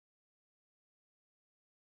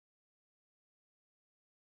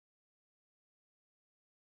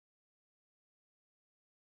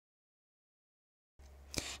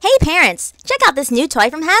Hey parents, check out this new toy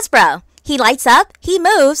from Hasbro. He lights up, he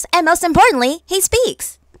moves, and most importantly, he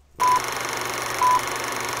speaks.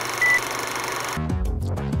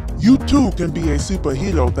 You too can be a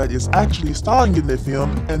superhero that is actually starring in the film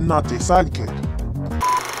and not a sidekick.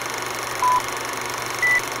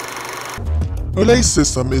 Relay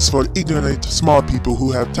system is for ignorant small people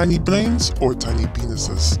who have tiny brains or tiny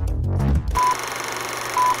penises.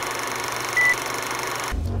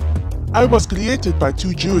 I was created by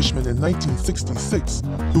two Jewish men in 1966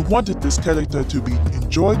 who wanted this character to be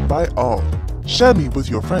enjoyed by all. Share me with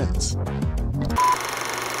your friends.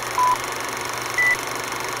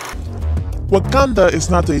 Wakanda is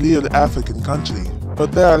not a real African country,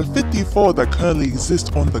 but there are 54 that currently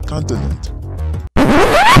exist on the continent.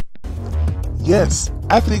 Yes,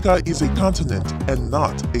 Africa is a continent and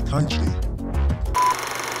not a country.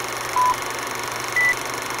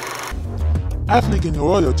 African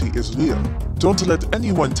royalty is real. Don't let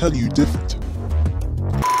anyone tell you different.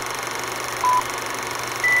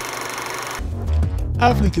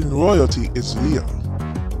 African royalty is real.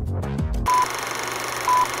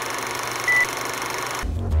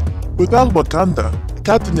 Without Wakanda,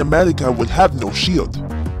 Captain America would have no shield.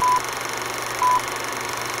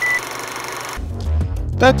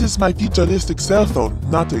 That is my futuristic cell phone,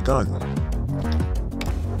 not a gun.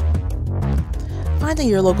 Find at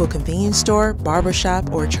your local convenience store,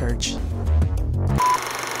 barbershop, or church.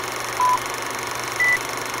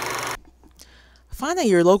 Find at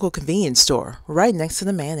your local convenience store, right next to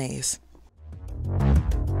the mayonnaise.